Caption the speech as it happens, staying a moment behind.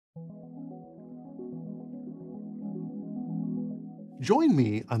Join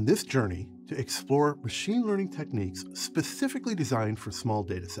me on this journey to explore machine learning techniques specifically designed for small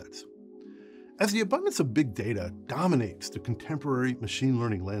datasets. As the abundance of big data dominates the contemporary machine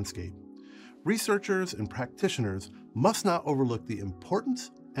learning landscape, researchers and practitioners must not overlook the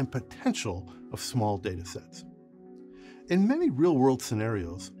importance and potential of small datasets. In many real-world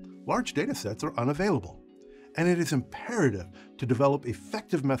scenarios, large datasets are unavailable, and it is imperative to develop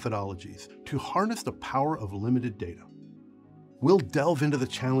effective methodologies to harness the power of limited data. We'll delve into the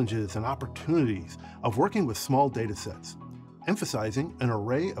challenges and opportunities of working with small datasets, emphasizing an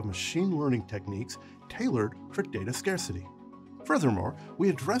array of machine learning techniques tailored for data scarcity. Furthermore, we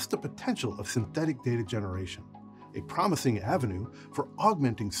address the potential of synthetic data generation, a promising avenue for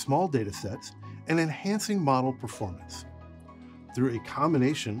augmenting small datasets and enhancing model performance. Through a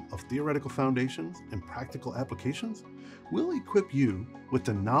combination of theoretical foundations and practical applications, we'll equip you with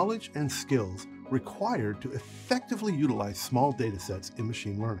the knowledge and skills required to effectively utilize small datasets in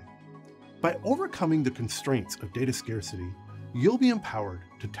machine learning. By overcoming the constraints of data scarcity, you'll be empowered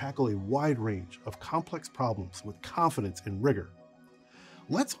to tackle a wide range of complex problems with confidence and rigor.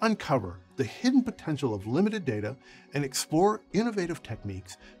 Let's uncover the hidden potential of limited data and explore innovative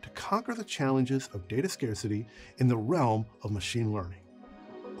techniques to conquer the challenges of data scarcity in the realm of machine learning.